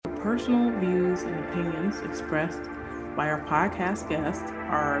personal views and opinions expressed by our podcast guests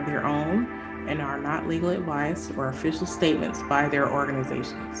are their own and are not legal advice or official statements by their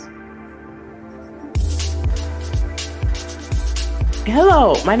organizations.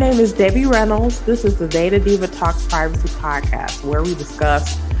 Hello, my name is Debbie Reynolds. This is the Data Diva Talks Privacy Podcast, where we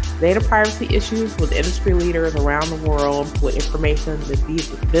discuss data privacy issues with industry leaders around the world with information that these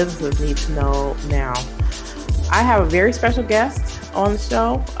businesses need to know now. I have a very special guest on the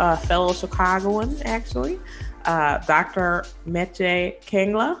show, a fellow Chicagoan, actually, Dr. Meche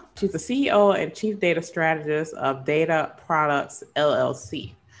Kengla. She's the CEO and Chief Data Strategist of Data Products,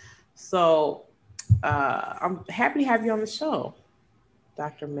 LLC. So I'm happy to have you on the show,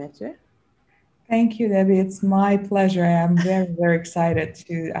 Dr. Meche. Thank you, Debbie. It's my pleasure. I'm very, very excited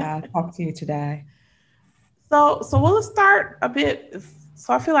to talk to you today. So we'll start a bit.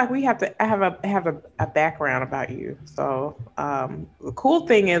 So I feel like we have to have a background about you. So the cool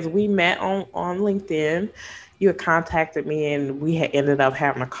thing is we met on LinkedIn. You had contacted me and we had ended up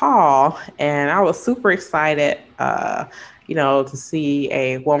having a call, and I was super excited, to see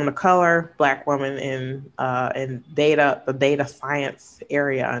a woman of color, Black woman in the data science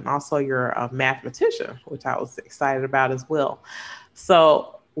area, and also you're a mathematician, which I was excited about as well.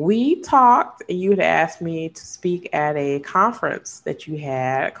 So we talked, and you had asked me to speak at a conference that you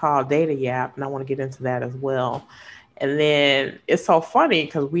had called Data Yap, and I want to get into that as well. And then it's so funny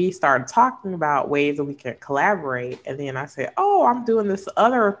because we started talking about ways that we can collaborate, and then I said, "Oh, I'm doing this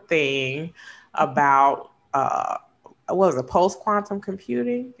other thing about what was it, post-quantum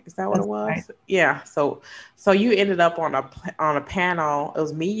computing? Is that what it was?" Right. Yeah. So you ended up on a panel. It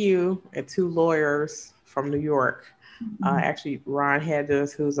was me, you, and two lawyers from New York. Actually, Ron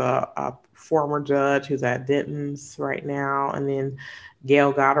Hedges, who's a former judge who's at Denton's right now, and then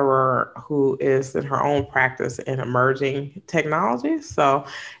Gail Goddard, who is in her own practice in emerging technologies. So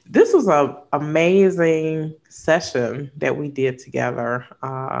this was an amazing session that we did together.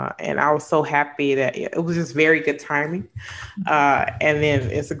 And I was so happy that it was just very good timing. And then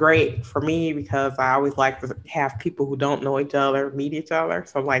it's great for me because I always like to have people who don't know each other meet each other.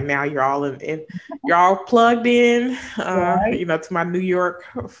 So like now you're all you're all plugged in, right. To my New York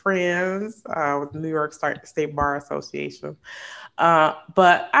friends with the New York State Bar Association.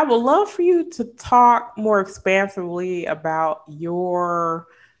 But I would love for you to talk more expansively about your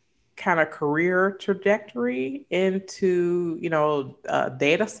kind of career trajectory into,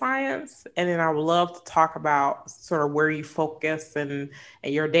 data science. And then I would love to talk about sort of where you focus and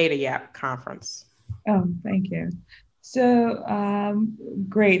your Data Yap conference. Oh, thank you. So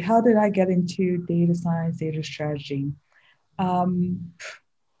great. How did I get into data science, data strategy? A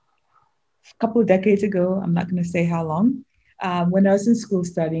couple of decades ago, I'm not going to say how long. When I was in school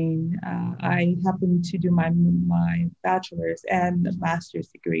studying, I happened to do my bachelor's and master's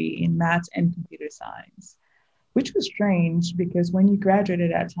degree in math and computer science, which was strange because when you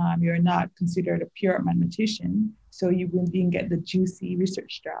graduated at that time, you're not considered a pure mathematician. So you didn't get the juicy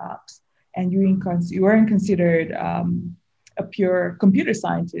research jobs, and you weren't considered a pure computer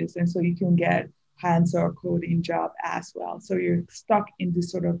scientist. And so you can get hands or coding job as well. So you're stuck in this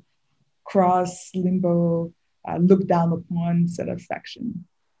sort of cross limbo, look down upon sort of section.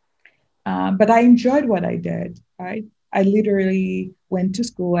 But I enjoyed what I did, right? I literally went to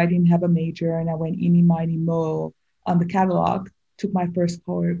school. I didn't have a major, and I went eeny, miny, mo on the catalog, took my first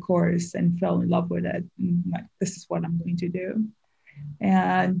course and fell in love with it. And like, this is what I'm going to do.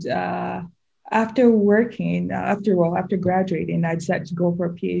 And after graduating, I decided to go for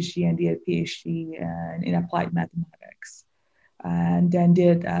a PhD and did a PhD in applied mathematics. And then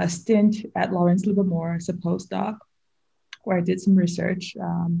did a stint at Lawrence Livermore as a postdoc, where I did some research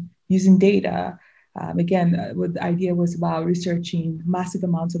using data. What the idea was about researching massive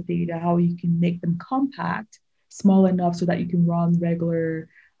amounts of data, how you can make them compact, small enough so that you can run regular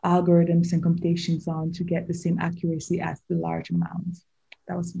algorithms and computations on to get the same accuracy as the large amounts.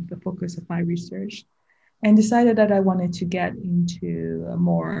 That was the focus of my research. And decided that I wanted to get into a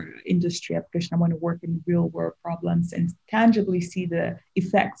more industry application. I want to work in real world problems and tangibly see the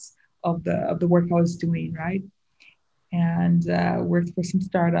effects of the work I was doing, right? And worked for some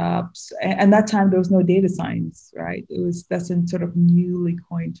startups. And that time there was no data science, right? That's a sort of newly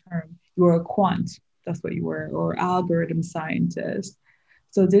coined term. You were a quant, that's what you were, or algorithm scientist.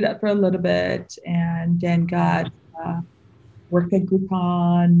 So did that for a little bit, and then worked at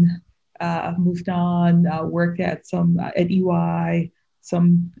Groupon. Moved on, worked at EY,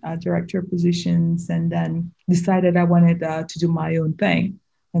 some director positions, and then decided I wanted to do my own thing.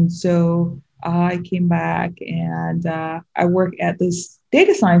 And so I came back and I work at this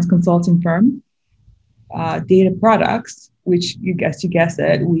data science consulting firm, Data Products, which you guess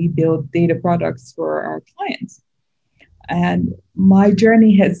it, we build data products for our clients. And my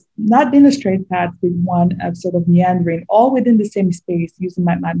journey has not been a straight path, but one of sort of meandering all within the same space, using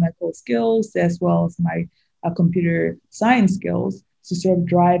my mathematical skills as well as my computer science skills to sort of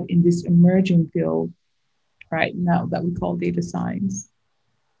drive in this emerging field right now that we call data science.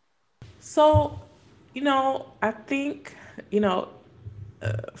 So, I think, you know,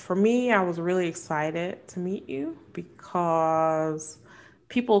 for me, I was really excited to meet you because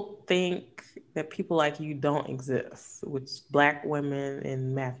people think that people like you don't exist, which Black women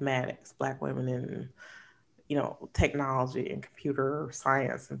in mathematics, Black women in, technology and computer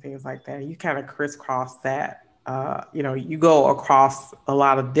science and things like that. You kind of crisscross that. You go across a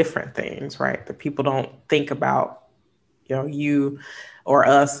lot of different things, right? That people don't think about, you or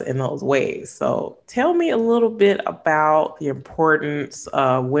us in those ways. So tell me a little bit about the importance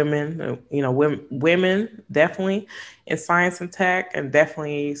of women, women definitely in science and tech, and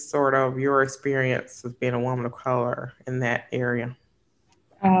definitely sort of your experience as being a woman of color in that area.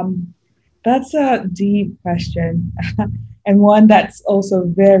 Um, that's a deep question, and one that's also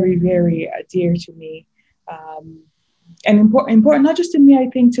very, very dear to me. Um, and important not just to me, I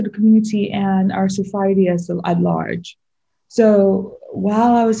think to the community and our society at large. So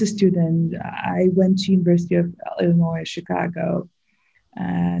while I was a student, I went to University of Illinois, Chicago,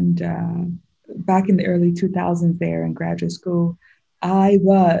 and back in the early 2000s there in graduate school, I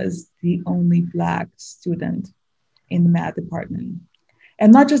was the only Black student in the math department.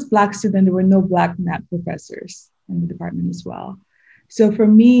 And not just Black students, there were no Black math professors in the department as well. So for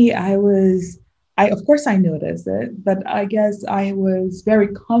me, of course I noticed it, but I guess I was very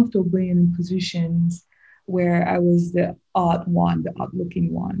comfortably in positions where I was the odd one, the odd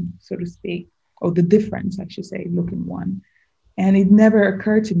looking one, so to speak, or the difference, I should say, looking one. And it never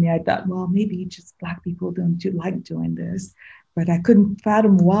occurred to me. I thought, well, maybe just Black people don't like doing this, but I couldn't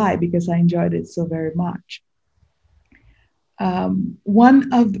fathom why because I enjoyed it so very much.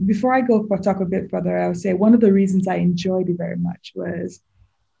 Before I go for talk a bit further, I would say one of the reasons I enjoyed it very much was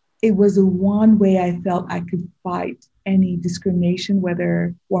it was the one way I felt I could fight any discrimination,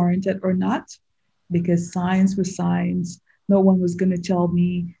 whether warranted or not, because science was science. No one was going to tell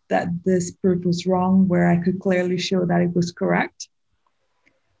me that this proof was wrong, where I could clearly show that it was correct.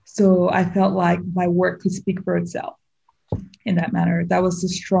 So I felt like my work could speak for itself in that manner. That was a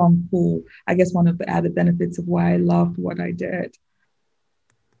strong pull. I guess one of the added benefits of why I loved what I did.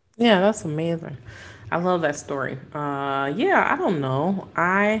 Yeah, that's amazing. I love that story. Yeah, I don't know.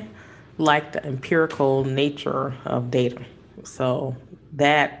 I like the empirical nature of data. So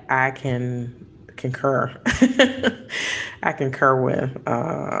that I can concur. I concur with.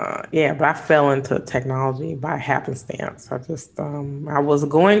 Yeah, but I fell into technology by happenstance. I was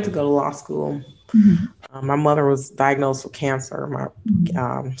going to go to law school. Mhm. My mother was diagnosed with cancer my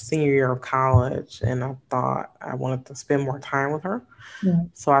Mhm. senior year of college, and I thought I wanted to spend more time with her. Yeah.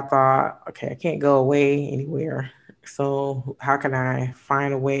 So I thought, okay, I can't go away anywhere. So how can I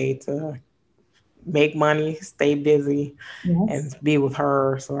find a way to make money, stay busy, and Yes. be with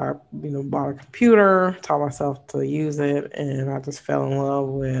her? So I, bought a computer, taught myself to use it, and I just fell in love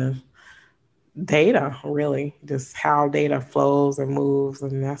with data, really, just how data flows and moves,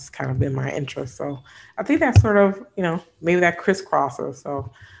 and that's kind of been my interest. So I think that's sort of, maybe that crisscrosses.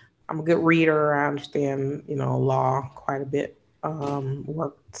 So I'm a good reader. I understand, law quite a bit.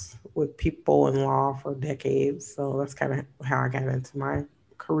 Worked with people in law for decades, so that's kind of how I got into my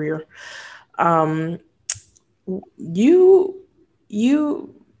career. Um, you,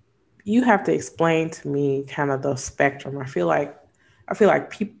 you, you have to explain to me kind of the spectrum. I feel like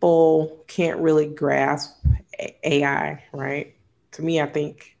people can't really grasp AI, right? To me, I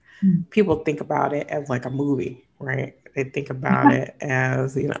think Mm. people think about it as like a movie, right? They think about it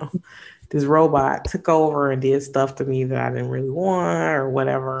as, this robot took over and did stuff to me that I didn't really want or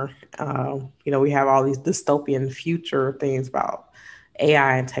whatever. We have all these dystopian future things about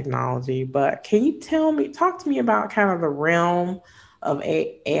AI and technology, but can you talk to me about kind of the realm of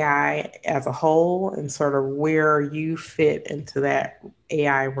AI as a whole and sort of where you fit into that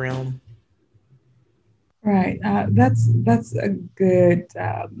AI realm? Right. That's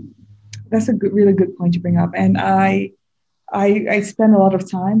a really good point to bring up. And I spend a lot of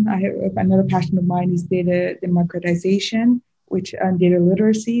time. I have another passion of mine is data democratization, which and data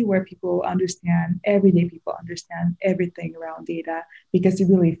literacy, where everyday people understand everything around data because it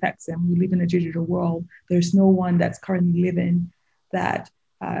really affects them. We live in a digital world. There's no one that's currently living that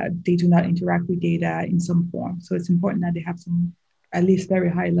they do not interact with data in some form. So it's important that they have some at least very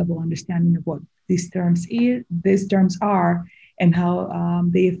high level understanding of what these terms are and how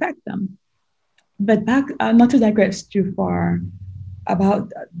they affect them. But back, not to digress too far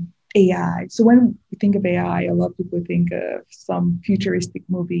about AI. So when we think of AI, a lot of people think of some futuristic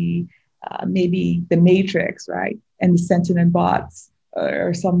movie, maybe The Matrix, right? And the sentient bots,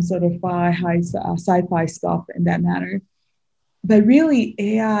 or some sort of sci-fi stuff in that manner. But really,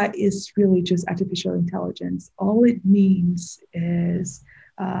 AI is really just artificial intelligence. All it means is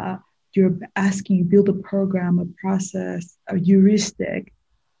you're asking you build a program, a process, a heuristic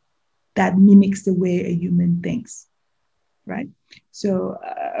that mimics the way a human thinks, right? So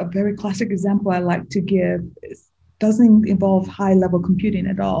a very classic example I like to give doesn't involve high level computing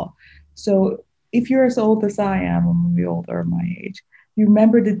at all. So if you're as old as I am, or maybe older, my age, you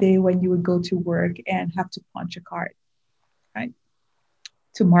remember the day when you would go to work and have to punch a card, right?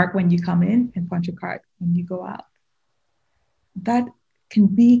 To mark when you come in and punch a card when you go out. That can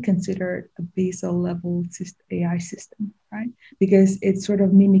be considered a basal level AI system, right? Because it's sort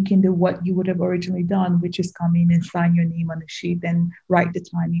of mimicking the what you would have originally done, which is come in and sign your name on a sheet, then write the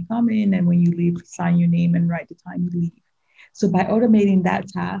time you come in, and when you leave, sign your name and write the time you leave. So by automating that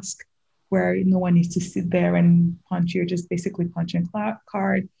task, where no one needs to sit there and punch, you're just basically punching a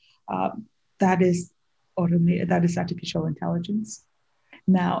card. Uh, that is automated. That is artificial intelligence.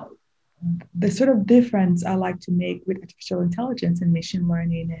 Now, the sort of difference I like to make with artificial intelligence and machine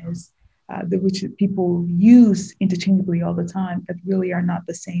learning is which people use interchangeably all the time, but really are not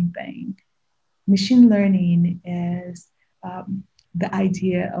the same thing. Machine learning is the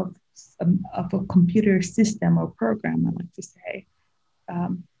idea of a computer system or program, I like to say,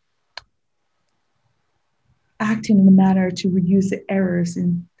 um, acting in a manner to reduce the errors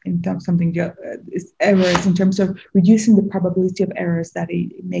in something errors in terms of reducing the probability of errors that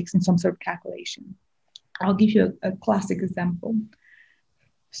it makes in some sort of calculation. I'll give you a classic example.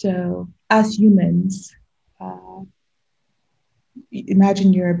 So as humans, uh,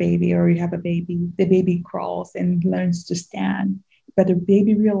 imagine you're a baby or you have a baby. The baby crawls and learns to stand, but the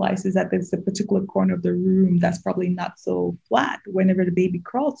baby realizes that there's a particular corner of the room that's probably not so flat. Whenever the baby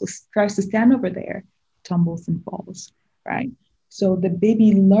crawls, so tries to stand over there, tumbles and falls, right? So the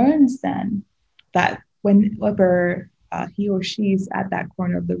baby learns then that whenever he or she is at that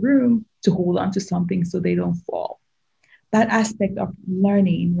corner of the room, to hold on to something so they don't fall. That aspect of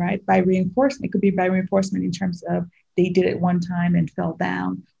learning, right, by reinforcement, it could be by reinforcement in terms of they did it one time and fell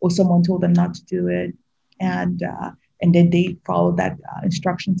down, or someone told them not to do it, and uh, and then they followed that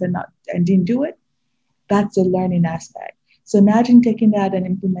instructions and didn't do it. That's a learning aspect. So imagine taking that and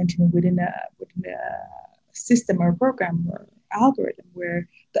implementing it within a system or program or algorithm, where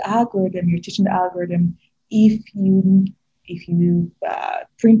the algorithm, you're teaching the algorithm, if you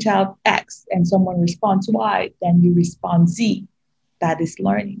print out X and someone responds Y, then you respond Z. That is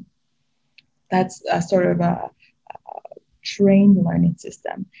learning. That's a sort of a trained learning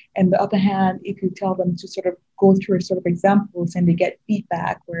system. And on the other hand, if you tell them to sort of go through sort of examples and they get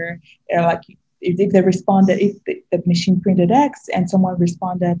feedback where, like, if they responded, if the machine printed X and someone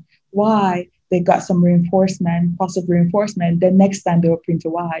responded Y, they got some reinforcement, positive reinforcement. Then next time they will print a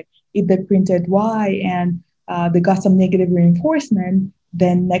Y. If they printed Y and they got some negative reinforcement,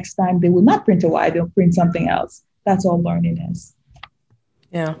 then next time they will not print a Y, they'll print something else. That's all learning is.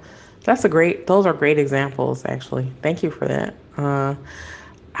 Yeah, those are great examples, actually. Thank you for that.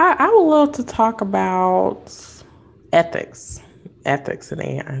 I would love to talk about ethics, ethics in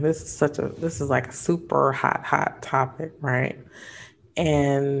AI. This is like a super hot topic, right?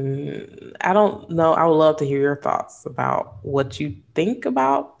 And I don't know, I would love to hear your thoughts about what you think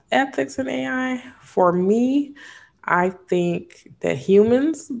about ethics in AI. For me, I think that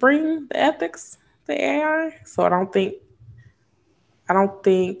humans bring the ethics to AI. So I don't think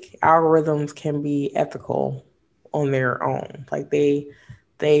algorithms can be ethical on their own. Like they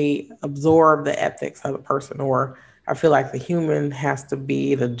absorb the ethics of the person, or I feel like the human has to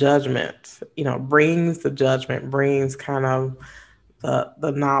be the judgment, brings the judgment, brings kind of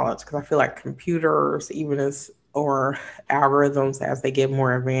the knowledge. Because I feel like computers, even as or algorithms, as they get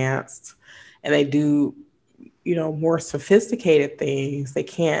more advanced and they do, more sophisticated things, they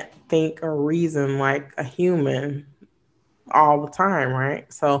can't think or reason like a human all the time,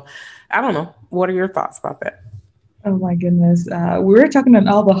 right? So I don't know. What are your thoughts about that? Oh my goodness. We were talking on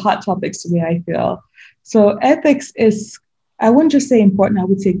all the hot topics today, I feel. So ethics is, I wouldn't just say important, I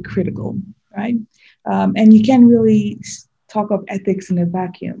would say critical, right? And you can't really talk of ethics in a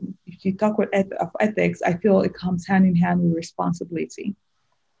vacuum. If you talk of ethics, I feel it comes hand in hand with responsibility,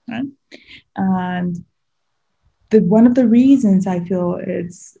 right? And one of the reasons I feel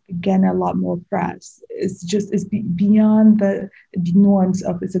it's again a lot more press is beyond the norms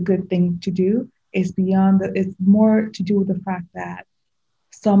of it's a good thing to do. It's beyond it's more to do with the fact that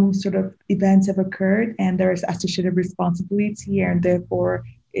some sort of events have occurred and there is associated responsibility, and therefore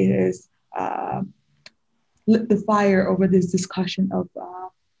it is lit the fire over this discussion of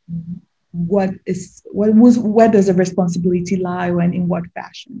where does the responsibility lie and in what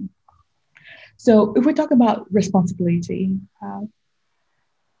fashion. So if we talk about responsibility,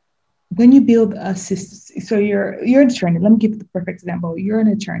 when you build a system, so you're an attorney. Let me give you the perfect example. You're an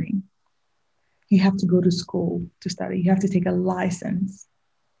attorney. You have to go to school to study. You have to take a license,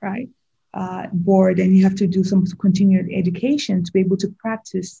 right? Board, and you have to do some continued education to be able to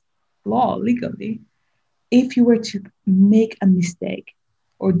practice law legally. If you were to make a mistake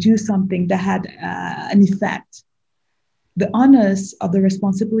or do something that had an effect, the onus of the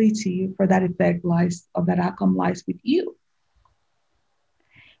responsibility for that effect lies, of that outcome lies with you.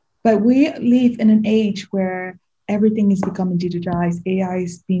 But we live in an age where everything is becoming digitized. AI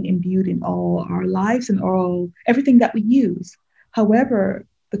is being imbued in all our lives and everything that we use. However,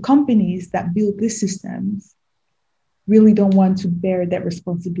 the companies that build these systems really don't want to bear the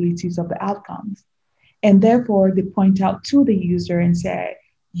responsibilities of the outcomes. And therefore, they point out to the user and say,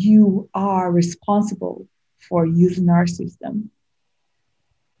 you are responsible for using our system.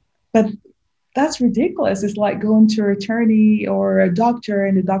 But that's ridiculous. It's like going to an attorney or a doctor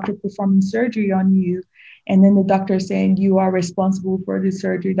and the doctor performing surgery on you. And then the doctor saying, you are responsible for the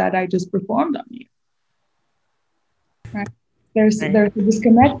surgery that I just performed on you. Right? There's a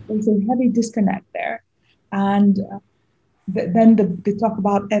disconnect. There's a heavy disconnect there. And then they talk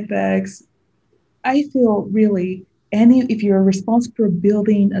about ethics. I feel really, if you're responsible for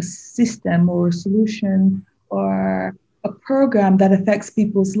building a system or a solution or a program that affects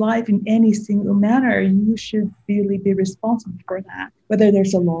people's life in any single manner, you should really be responsible for that, whether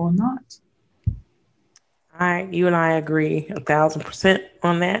there's a law or not. You and I agree 1,000%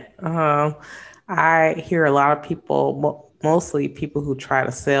 on that. I hear a lot of people, mostly people who try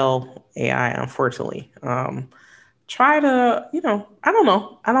to sell AI, unfortunately, try to, I don't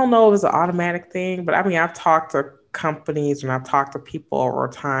know. I don't know if it's an automatic thing, but I mean, I've talked to companies and I've talked to people over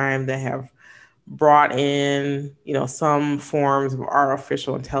time that have brought in, some forms of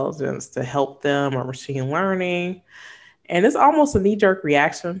artificial intelligence to help them, or machine learning. And it's almost a knee-jerk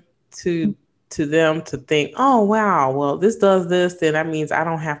reaction to them to think, oh wow, well, this does this, then that means I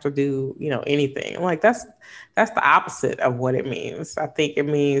don't have to do, anything. I'm like, that's the opposite of what it means. I think it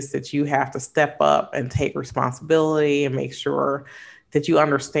means that you have to step up and take responsibility and make sure that you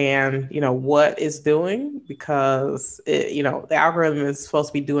understand, what it's doing, because the algorithm is supposed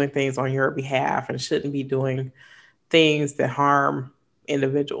to be doing things on your behalf and shouldn't be doing things that harm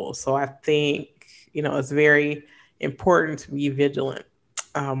individuals. So I think, it's very important to be vigilant.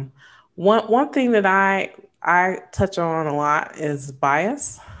 One thing that I touch on a lot is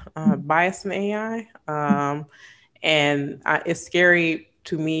bias in AI. And it's scary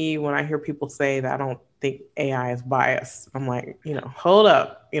to me when I hear people say that I don't think AI is biased. I'm like, hold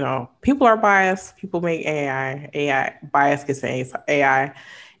up. People are biased. People make AI bias gets in AI.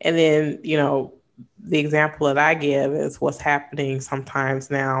 And then, the example that I give is what's happening sometimes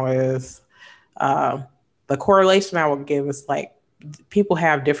now is the correlation I would give is like, people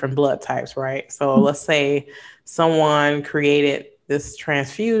have different blood types, right? So let's say someone created this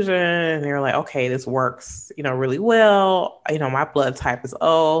transfusion and they're like, okay, this works, really well. My blood type is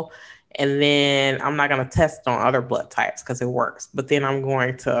O. And then I'm not going to test on other blood types because it works. But then I'm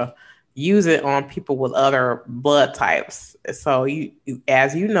going to use it on people with other blood types. So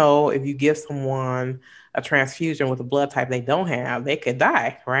as you know, if you give someone a transfusion with a blood type they don't have, they could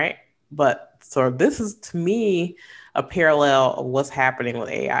die, right? But so this is, to me, a parallel of what's happening with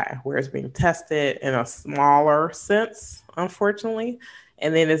AI, where it's being tested in a smaller sense, unfortunately,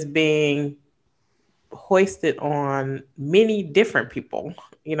 and then it's being hoisted on many different people,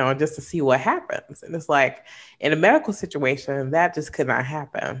 just to see what happens. And it's like, in a medical situation, that just could not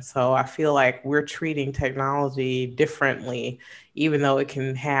happen. So I feel like we're treating technology differently, even though it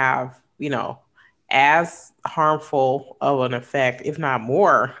can have, as harmful of an effect, if not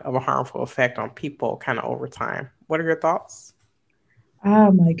more of a harmful effect on people kind of over time. What are your thoughts?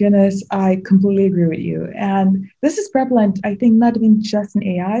 Oh my goodness, I completely agree with you. And this is prevalent, I think, not even just in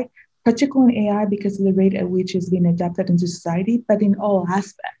AI, particularly in AI because of the rate at which it's been adapted into society, but in all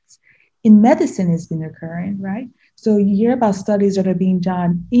aspects. In medicine, it's been occurring, right? So you hear about studies that are being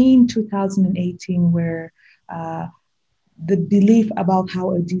done in 2018 where the belief about how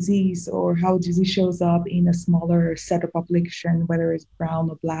a disease or how a disease shows up in a smaller set of population, whether it's brown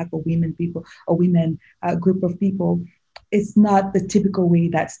or black or women people or women group of people, it's not the typical way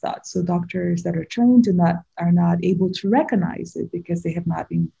that's taught. So doctors that are trained are not able to recognize it because they have not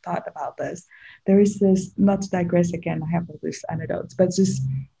been taught about this. There is this, not to digress again, I have all these anecdotes, but this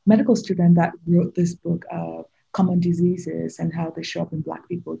medical student that wrote this book of common diseases and how they show up in Black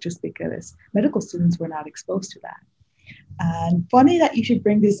people just because medical students were not exposed to that. And funny that you should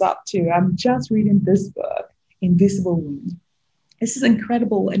bring this up too. I'm just reading this book, Invisible Wound. This is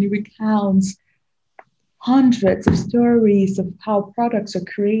incredible, and it recounts hundreds of stories of how products are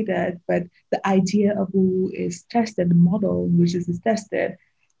created, but the idea of who is tested, the model in which this is tested,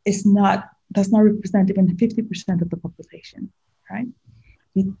 does not represent even 50% of the population, right?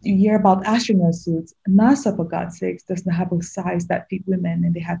 You hear about astronaut suits. NASA, for God's sakes, doesn't have a size that fit women,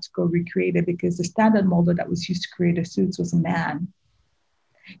 and they had to go recreate it because the standard model that was used to create the suits was a man.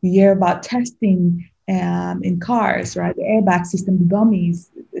 You hear about testing in cars, right? The airbag system, the dummies,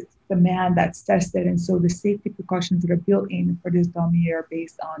 it's the man that's tested. And so the safety precautions that are built in for this dummy are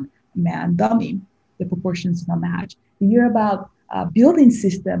based on man dummy. The proportions don't match. You hear about building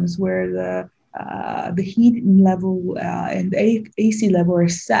systems where the heat level and the AC level are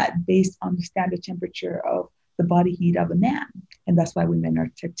set based on the standard temperature of the body heat of a man. And that's why women are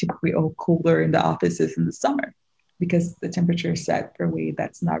typically all cooler in the offices in the summer, because the temperature is set for a way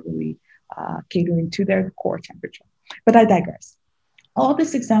that's not really catering to their core temperature. But I digress. All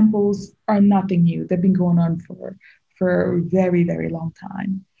these examples are nothing new. They've been going on for a very, very long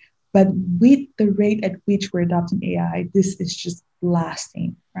time. But with the rate at which we're adopting AI, this is just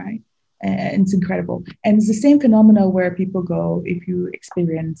blasting, right? And it's incredible. And it's the same phenomena where people go, if you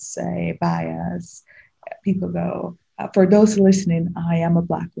experience a bias, people go, for those listening, I am a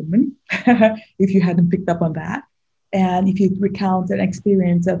Black woman, if you hadn't picked up on that. And if you recount an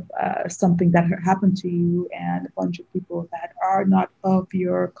experience of something that happened to you, and a bunch of people that are not of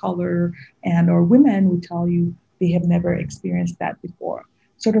your color and or women will tell you they have never experienced that before,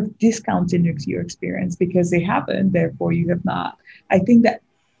 sort of discounting your experience because they haven't, therefore you have not. I think that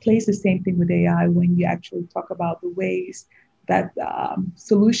plays the same thing with AI when you actually talk about the ways that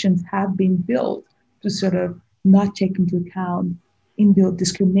solutions have been built to sort of not take into account inbuilt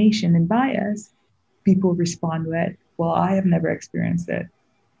discrimination and bias. People respond with, well, I have never experienced it.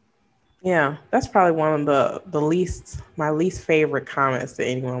 Yeah, that's probably one of my least favorite comments that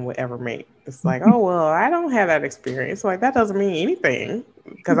anyone would ever make. It's like, oh, well, I don't have that experience. Like, that doesn't mean anything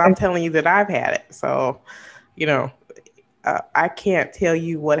because I'm telling you that I've had it. So, you know, I can't tell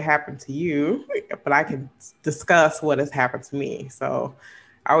you what happened to you, but I can discuss what has happened to me. So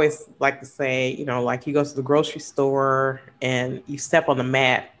I always like to say, like you go to the grocery store and you step on the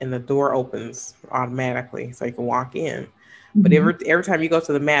mat and the door opens automatically so you can walk in. But every time you go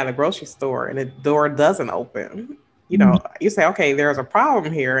to the mat at the grocery store and the door doesn't open, you say, okay, there's a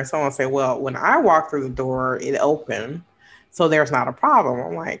problem here. And someone say, well, when I walked through the door, it opened. So there's not a problem.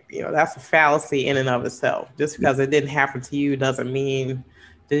 I'm like, that's a fallacy in and of itself. Just because it didn't happen to you doesn't mean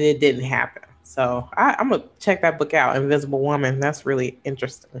that it didn't happen. So I'm going to check that book out, Invisible Woman. That's really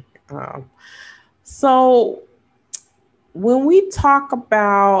interesting. So when we talk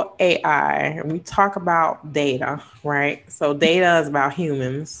about AI and we talk about data, right? So data is about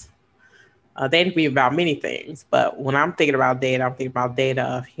humans. Data can be about many things, but when I'm thinking about data, I'm thinking about data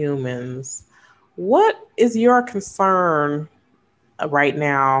of humans. What is your concern right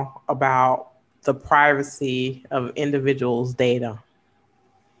now about the privacy of individuals' data?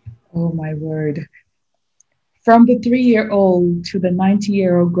 Oh, my word. From the 3-year-old to the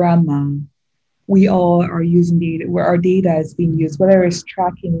 90-year-old grandma, we all are using data, where our data is being used, whether it's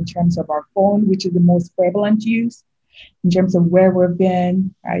tracking in terms of our phone, which is the most prevalent use, in terms of where we've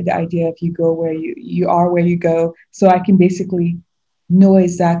been, right? The idea of you go where you are, where you go. So I can basically know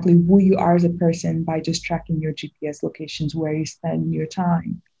exactly who you are as a person by just tracking your GPS locations, where you spend your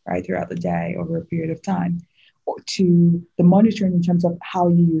time, right, throughout the day over a period of time, or to the monitoring in terms of how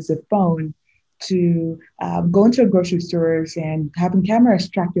you use a phone, to go into grocery stores and having cameras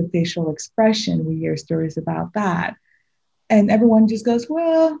track your facial expression. We hear stories about that. And everyone just goes,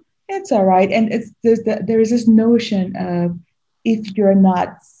 well, it's all right. And there is this notion of if you're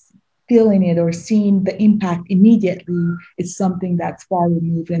not feeling it or seeing the impact immediately, it's something that's far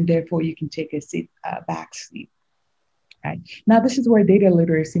removed and therefore you can take a back seat. Right? Now, this is where data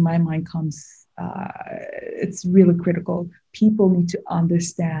literacy, in my mind, comes. It's really critical. People need to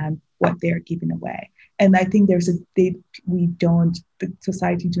understand what they're giving away. And I think the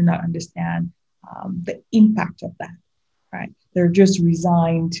society do not understand the impact of that. Right? They're just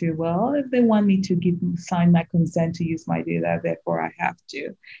resigned to, well, if they want me to sign my consent to use my data, therefore I have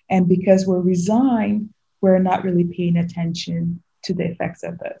to. And because we're resigned, we're not really paying attention to the effects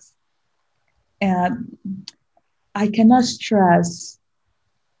of this. And I cannot stress.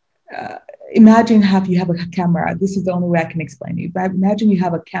 Uh, Imagine how you have a camera. This is the only way I can explain it. But imagine you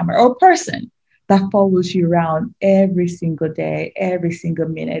have a camera or a person that follows you around every single day, every single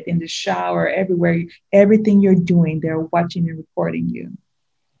minute, in the shower, everywhere, everything you're doing, they're watching and recording you.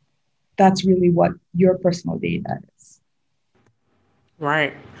 That's really what your personal data is.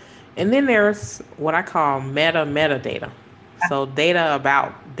 Right. And then there's what I call metadata. So data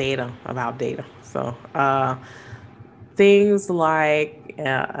about data. So things like,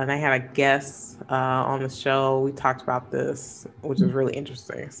 and I had a guest on the show. We talked about this, which is really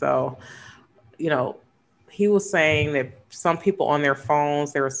interesting. So, you know, he was saying that some people on their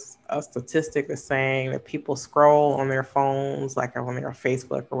phones, there's a statistic that's saying that people scroll on their phones, like on their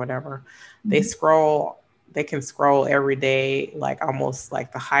Facebook or whatever. They Mhm. scroll, they can scroll every day, like almost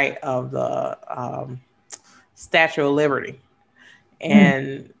like the height of the Statue of Liberty. Mm,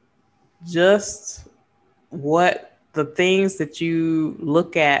 And just what the things that you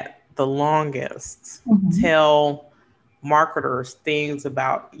look at the longest mhm, tell marketers things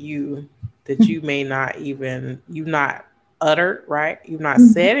about you that mhm, you may not even you've not uttered, right? You've not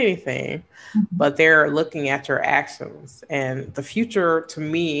mhm, said anything, mhm, but they're looking at your actions. And the future to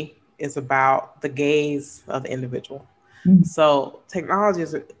me is about the gaze of the individual. mhm, So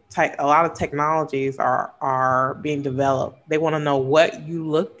technologies, a lot of technologies are being developed. They want to know what you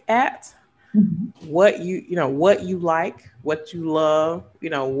look at, mhm, what what you like, what you love,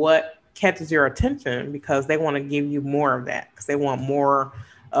 what catches your attention, because they want to give you more of that, because they want more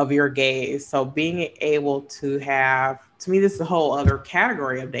of your gaze. So being able to have, to me, this is a whole other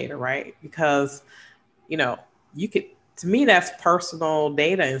category of data, right? Because you know you could, to me, that's personal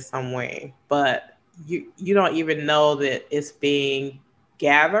data in some way, but you don't even know that it's being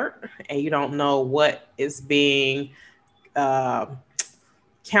gathered, and you don't know what is being uh,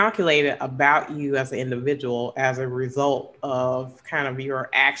 calculated about you as an individual as a result of kind of your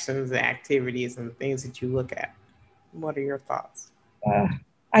actions and activities and things that you look at. What are your thoughts? uh,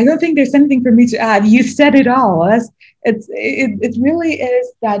 I don't think there's anything for me to add. You said it all. It really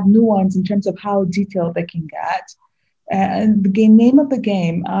is that nuance in terms of how detailed they can get. And the name of the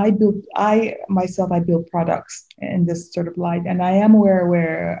game, I myself, I build products in this sort of light, and I'm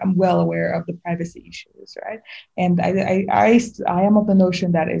well aware of the privacy issues, right? And I am of the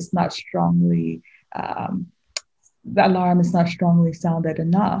notion that it's not strongly, um, the alarm is not strongly sounded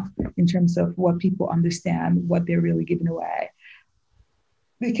enough in terms of what people understand, what they're really giving away,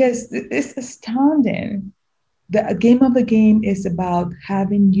 because it's astounding. The game of the game is about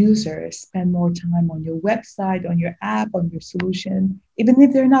having users spend more time on your website, on your app, on your solution, even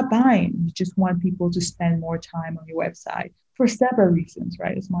if they're not buying. You just want people to spend more time on your website for several reasons,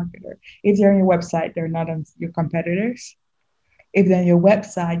 right? As a marketer, if they're on your website, they're not on your competitors. If they're on your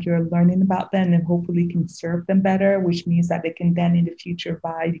website, you're learning about them and hopefully can serve them better, which means that they can then in the future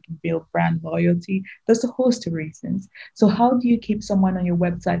buy, you can build brand loyalty. There's a host of reasons. So how do you keep someone on your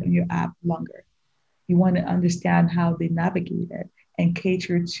website, on your app longer? You want to understand how they navigate it and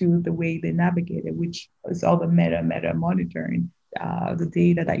cater to the way they navigate it, which is all the meta monitoring, the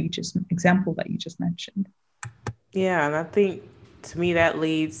data that you just example that you just mentioned. Yeah, and I think to me that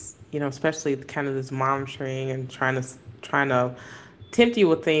leads, especially kind of this monitoring and trying to tempt you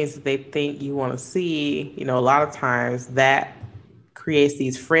with things that they think you want to see. A lot of times that creates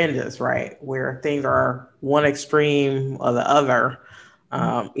these fringes, right, where things are one extreme or the other.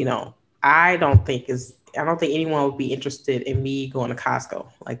 You know, I don't think anyone would be interested in me going to Costco.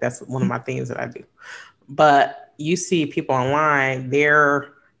 Like that's one of my things that I do. But you see people online,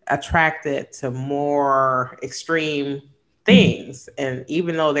 they're attracted to more extreme Mhm. things. And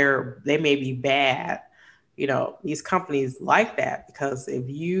even though they may be bad, these companies like that, because if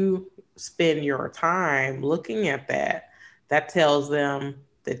you spend your time looking at that, that tells them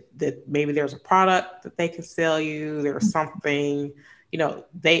that maybe there's a product that they can sell you, there's something,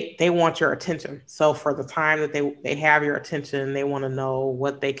 they want your attention. So for the time that they have your attention, they want to know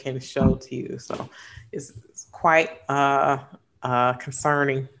what they can show to you. So it's quite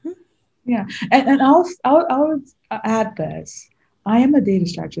concerning. Yeah, and I'll add this. I am a data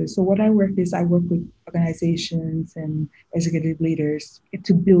strategist, so what I work with organizations and executive leaders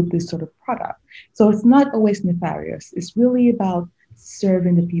to build this sort of product. So it's not always nefarious. It's really about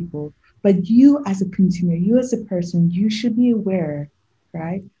serving the people. But you as a consumer, you as a person, you should be aware,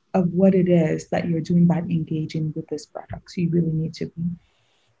 right, of what it is that you're doing by engaging with this product. So you really need to be.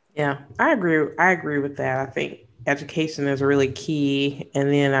 Yeah, I agree. I agree with that. I think education is really key,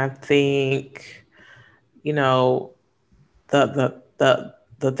 and then I think you know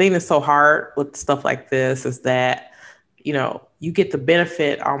the thing that's so hard with stuff like this is that you get the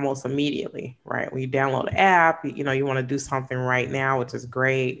benefit almost immediately, right? When you download the app, you want to do something right now, which is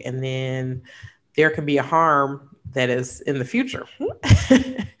great. And then there can be a harm that is in the future.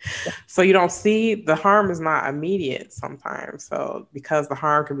 So you don't see the harm is not immediate sometimes. So because the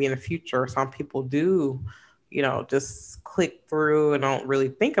harm can be in the future, some people do, just click through and don't really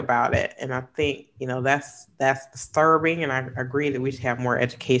think about it. And I think, that's disturbing. And I agree that we should have more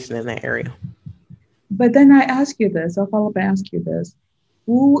education in that area. But then I ask you this, I'll follow up and ask you this.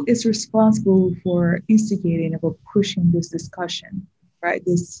 Who is responsible for instigating or pushing this discussion, right?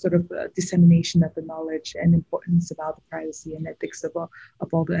 This sort of dissemination of the knowledge and importance about the privacy and ethics of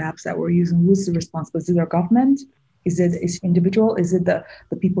all the apps that we're using. Who's the responsible? Is it our government? Is it individual? Is it the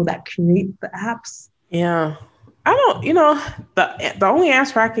people that create the apps? Yeah. I don't, the only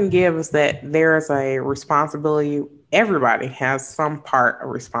answer I can give is that there's a responsibility. Everybody has some part of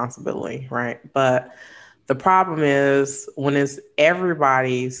responsibility, right? But the problem is when it's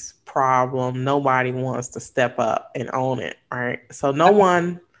everybody's problem, nobody wants to step up and own it, right? So no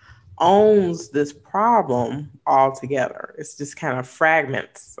one owns this problem altogether. It's just kind of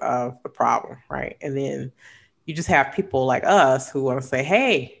fragments of the problem, right? And then you just have people like us who want to say,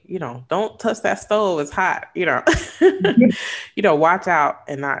 hey, don't touch that stove, it's hot, watch out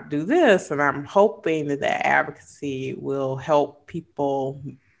and not do this. And I'm hoping that advocacy will help people,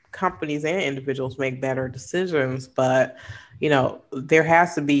 companies and individuals make better decisions. But, there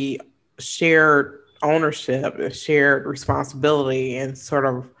has to be shared ownership, a shared responsibility, and sort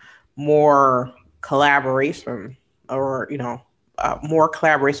of more collaboration, or, more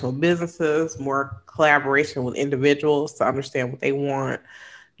collaboration with businesses, more collaboration with individuals to understand what they want.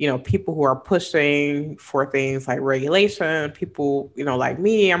 People who are pushing for things like regulation, people, like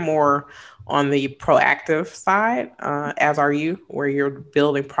me, I'm more on the proactive side, as are you, where you're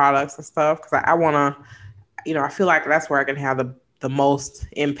building products and stuff. Because I want to, I feel like that's where I can have the most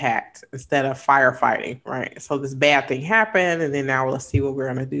impact instead of firefighting, right? So this bad thing happened, and then now let's see what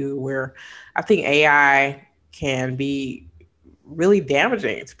we're going to do. Where I think AI can be really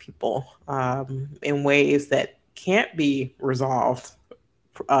damaging to people, in ways that can't be resolved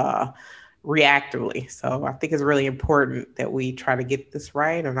reactively. So I think it's really important that we try to get this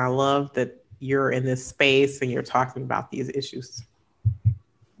right. And I love that you're in this space and you're talking about these issues.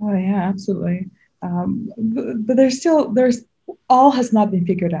 Oh yeah, absolutely. But there's all has not been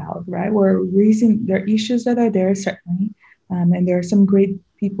figured out, right? There are issues that are there certainly, and there are some great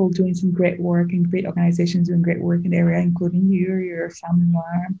people doing some great work and great organizations doing great work in the area, including your Sound and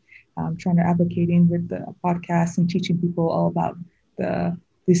Alarm, trying to advocating with the podcast and teaching people all about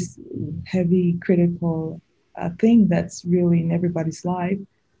this heavy critical thing that's really in everybody's life.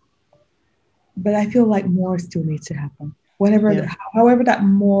 But I feel like more still needs to happen. However that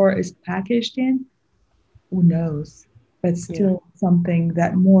more is packaged in, who knows? But still something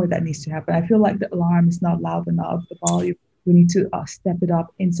that needs to happen. I feel like the alarm is not loud enough, the volume. We need to step it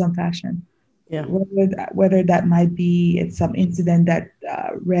up in some fashion. Yeah. Whether that might be it's some incident that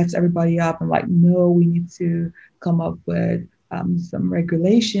revs everybody up and like, no, we need to come up with some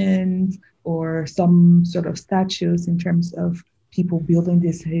regulations or some sort of statutes in terms of people building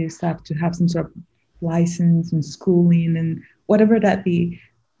this stuff to have some sort of license and schooling and whatever that be.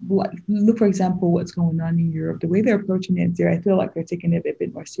 Look, for example, what's going on in Europe, the way they're approaching it there, I feel like they're taking it a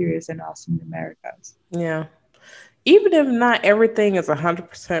bit more serious than us in the Americas. Yeah. Even if not everything is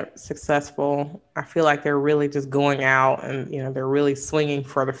 100% successful, I feel like they're really just going out and, they're really swinging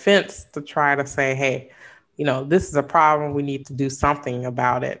for the fence to try to say, hey, this is a problem. We need to do something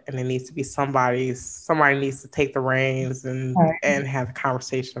about it. And it needs to be somebody needs to take the reins and have a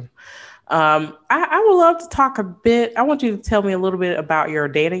conversation. I would love to talk a bit. I want you to tell me a little bit about your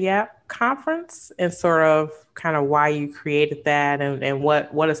DataYap conference and sort of kind of why you created that and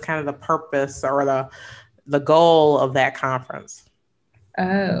what is kind of the purpose or the goal of that conference.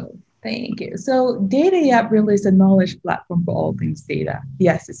 Oh, thank you. So DataYap really is a knowledge platform for all things data.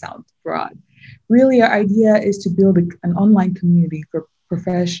 Yes, it sounds broad. Really, our idea is to build an online community for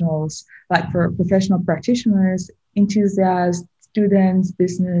professionals, like for professional practitioners, enthusiasts, students,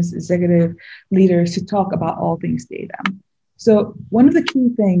 business, executive leaders to talk about all things data. So one of the key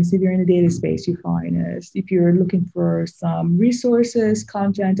things if you're in the data space you find is if you're looking for some resources,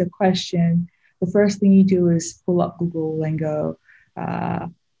 content, a question, the first thing you do is pull up Google and go,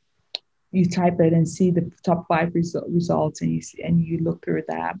 you type it and see the top 5 results and you look through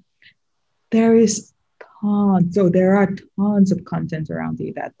that. There are tons of content around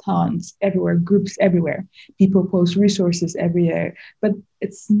data, tons everywhere, groups everywhere. People post resources everywhere, but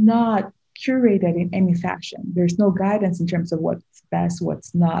it's not curated in any fashion. There's no guidance in terms of what's best,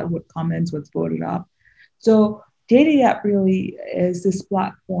 what's not, what comments, what's voted up. So DataYap really is this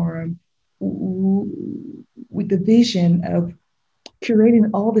platform with the vision of curating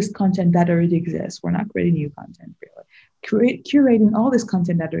all this content that already exists. We're not creating new content, really. Curating all this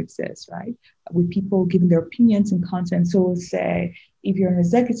content that already exists, right? With people giving their opinions and content. So we'll say, if you're an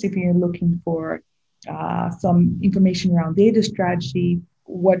executive and you're looking for some information around data strategy,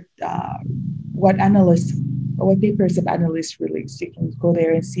 what analysts or what papers of analysts release, you can go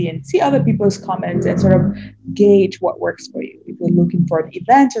there and see other people's comments and sort of gauge what works for you. If you're looking for an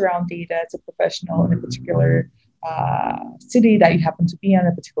event around data as a professional in a particular city that you happen to be on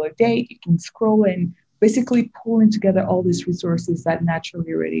a particular date, you can scroll and basically pulling together all these resources that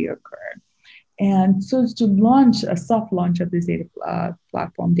naturally already occur. And so to launch a soft launch of this data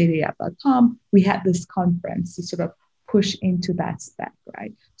platform, datayap.com, we had this conference to sort of push into that spec,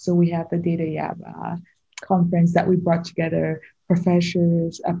 right? So we have the DataYap conference that we brought together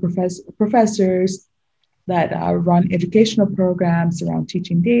professors that run educational programs around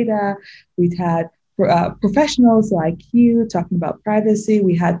teaching data. We've had professionals like you talking about privacy.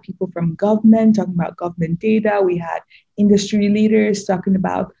 We had people from government talking about government data. We had industry leaders talking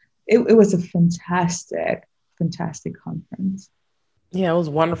about it was a fantastic conference. Yeah, it was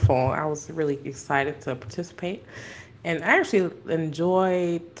wonderful. I was really excited to participate. And I actually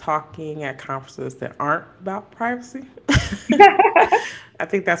enjoy talking at conferences that aren't about privacy. I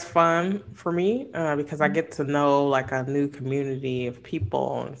think that's fun for me because I get to know like a new community of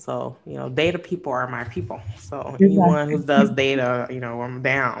people. And so, data people are my people. So anyone who does data, I'm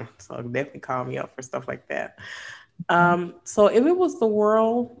down. So definitely call me up for stuff like that. So if it was the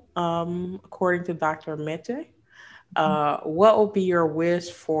world, according to Dr. Meche, what would be your wish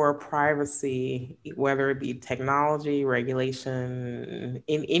for privacy, whether it be technology, regulation,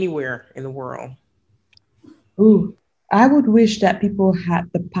 in anywhere in the world? Ooh, I would wish that people had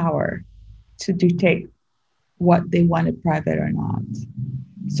the power to dictate what they wanted private or not.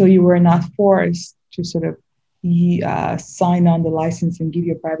 So you were not forced to sort of sign on the license and give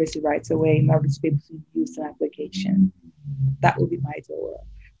your privacy rights away in order to be able to use an application. That would be my ideal world.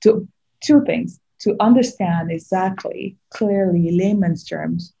 Two things. To understand exactly, clearly, layman's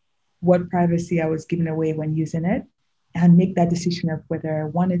terms, what privacy I was giving away when using it, and make that decision of whether I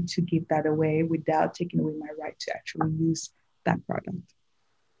wanted to give that away without taking away my right to actually use that product.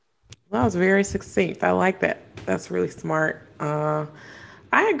 Well, that was very succinct. I like that. That's really smart. I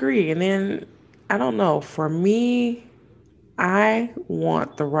agree. And then, I don't know, for me, I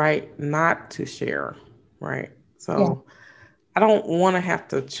want the right not to share, right? So I don't want to have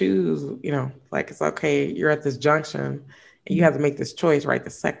to choose, like it's okay, you're at this junction and you have to make this choice right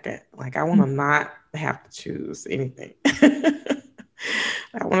this second. Like I want to not have to choose anything.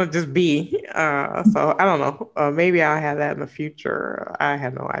 I want to just be. So I don't know. Maybe I'll have that in the future. I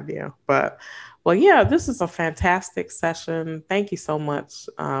have no idea. But well, yeah, this is a fantastic session. Thank you so much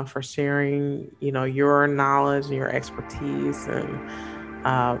for sharing, your knowledge and your expertise. And,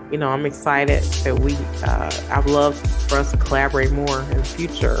 I'm excited that I'd love for us to collaborate more in the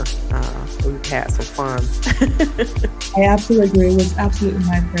future. We've had some fun. I absolutely agree. It was absolutely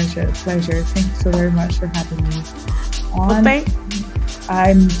my pleasure. Thank you so very much for having me on.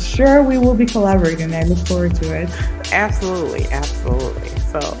 I'm sure we will be collaborating. I look forward to it. Absolutely.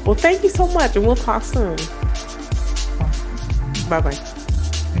 So, well, thank you so much, and we'll talk soon. Bye-bye.